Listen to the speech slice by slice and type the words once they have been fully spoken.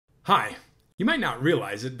Hi. You might not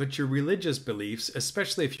realize it, but your religious beliefs,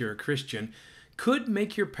 especially if you're a Christian, could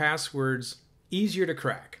make your passwords easier to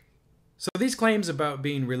crack. So these claims about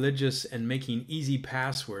being religious and making easy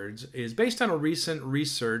passwords is based on a recent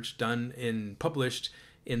research done and published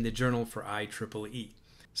in the Journal for IEEE.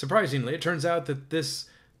 Surprisingly, it turns out that this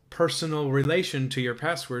personal relation to your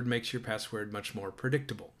password makes your password much more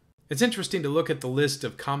predictable. It's interesting to look at the list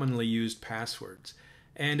of commonly used passwords.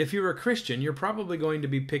 And if you're a Christian, you're probably going to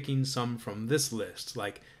be picking some from this list,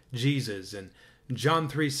 like Jesus and John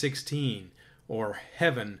 3:16, or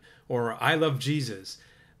heaven, or I love Jesus.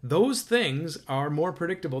 Those things are more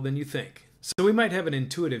predictable than you think. So we might have an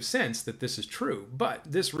intuitive sense that this is true, but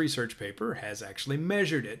this research paper has actually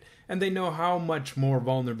measured it, and they know how much more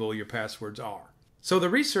vulnerable your passwords are. So the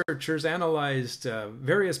researchers analyzed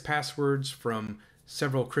various passwords from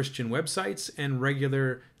several Christian websites and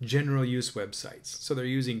regular general use websites. So they're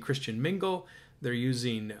using Christian Mingle, they're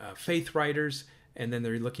using Faith Writers, and then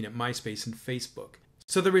they're looking at MySpace and Facebook.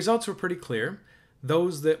 So the results were pretty clear.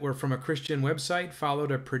 Those that were from a Christian website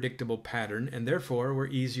followed a predictable pattern and therefore were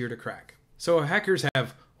easier to crack. So hackers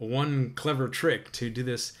have one clever trick to do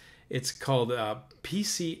this. It's called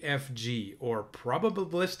Pcfg, or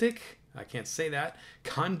probabilistic, I can't say that,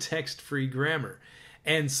 context-free grammar.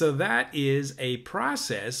 And so that is a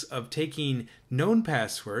process of taking known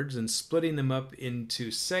passwords and splitting them up into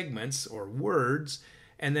segments or words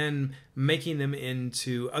and then making them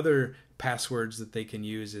into other passwords that they can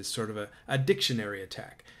use as sort of a dictionary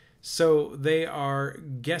attack. So they are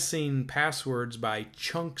guessing passwords by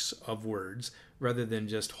chunks of words rather than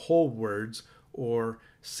just whole words or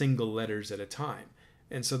single letters at a time.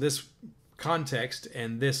 And so this context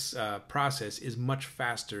and this process is much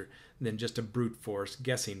faster than just a brute force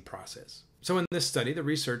guessing process. So in this study, the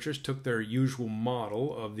researchers took their usual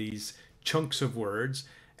model of these chunks of words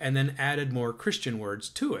and then added more Christian words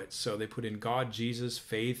to it. So they put in God, Jesus,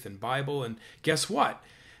 faith, and Bible, and guess what?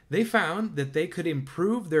 They found that they could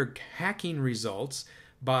improve their hacking results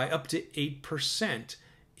by up to 8%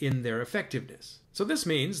 in their effectiveness. So this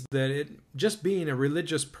means that just being a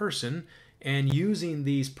religious person and using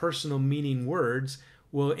these personal meaning words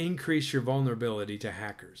will increase your vulnerability to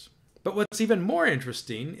hackers. But what's even more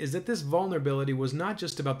interesting is that this vulnerability was not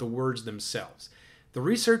just about the words themselves. The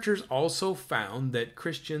researchers also found that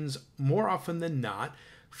Christians, more often than not,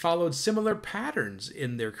 followed similar patterns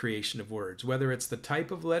in their creation of words, whether it's the type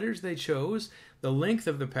of letters they chose, the length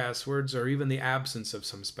of the passwords, or even the absence of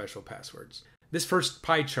some special passwords. This first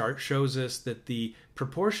pie chart shows us that the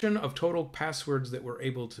proportion of total passwords that were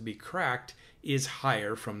able to be cracked is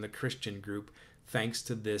higher from the Christian group, thanks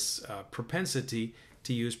to this propensity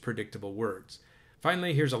to use predictable words.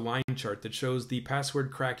 Finally, here's a line chart that shows the password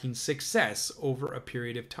cracking success over a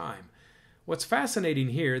period of time. What's fascinating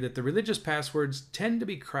here is that the religious passwords tend to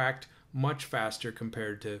be cracked much faster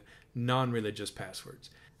compared to non-religious passwords.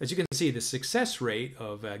 As you can see, the success rate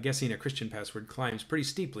of guessing a Christian password climbs pretty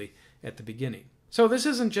steeply at the beginning. So this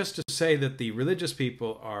isn't just to say that the religious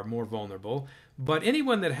people are more vulnerable, but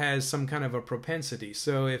anyone that has some kind of a propensity.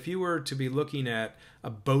 So if you were to be looking at a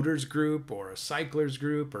boaters group or a cyclers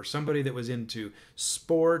group or somebody that was into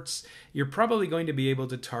sports, you're probably going to be able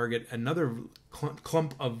to target another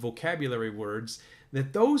clump of vocabulary words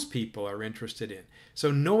that those people are interested in.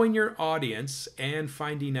 So knowing your audience and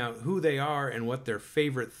finding out who they are and what their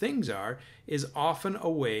favorite things are is often a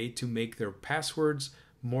way to make their passwords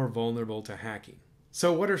more vulnerable to hacking.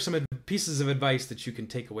 So what are some pieces of advice that you can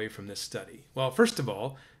take away from this study? Well, first of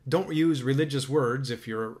all, don't use religious words if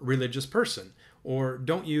you're a religious person, or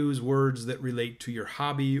don't use words that relate to your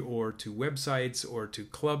hobby or to websites or to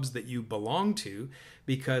clubs that you belong to,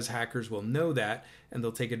 because hackers will know that and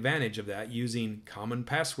they'll take advantage of that using common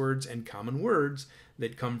passwords and common words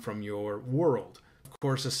that come from your world. Of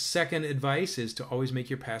course, a second advice is to always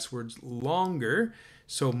make your passwords longer.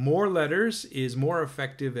 So more letters is more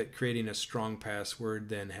effective at creating a strong password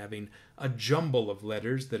than having a jumble of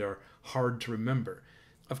letters that are hard to remember.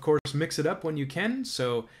 Of course, mix it up when you can,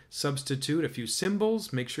 so substitute a few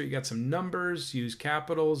symbols, make sure you got some numbers, use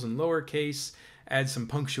capitals and lowercase, add some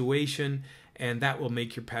punctuation, and that will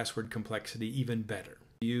make your password complexity even better.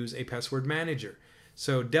 Use a password manager.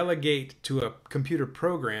 So delegate to a computer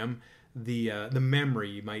program the memory,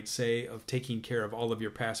 you might say, of taking care of all of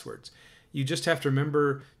your passwords. You just have to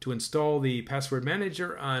remember to install the password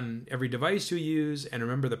manager on every device you use and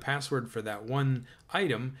remember the password for that one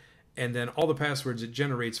item, and then all the passwords it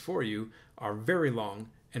generates for you are very long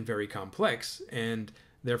and very complex and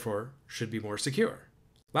therefore should be more secure.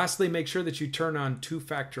 Lastly, make sure that you turn on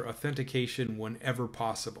two-factor authentication whenever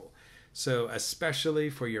possible. So especially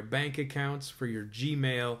for your bank accounts, for your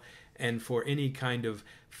Gmail, and for any kind of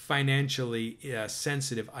financially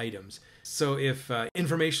sensitive items. So if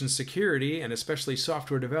information security and especially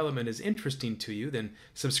software development is interesting to you, then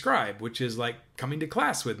subscribe, which is like coming to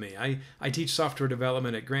class with me. I teach software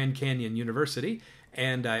development at Grand Canyon University,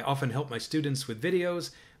 and I often help my students with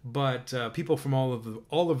videos, but people from all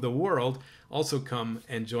of the world also come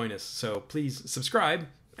and join us. So please subscribe,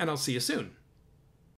 and I'll see you soon.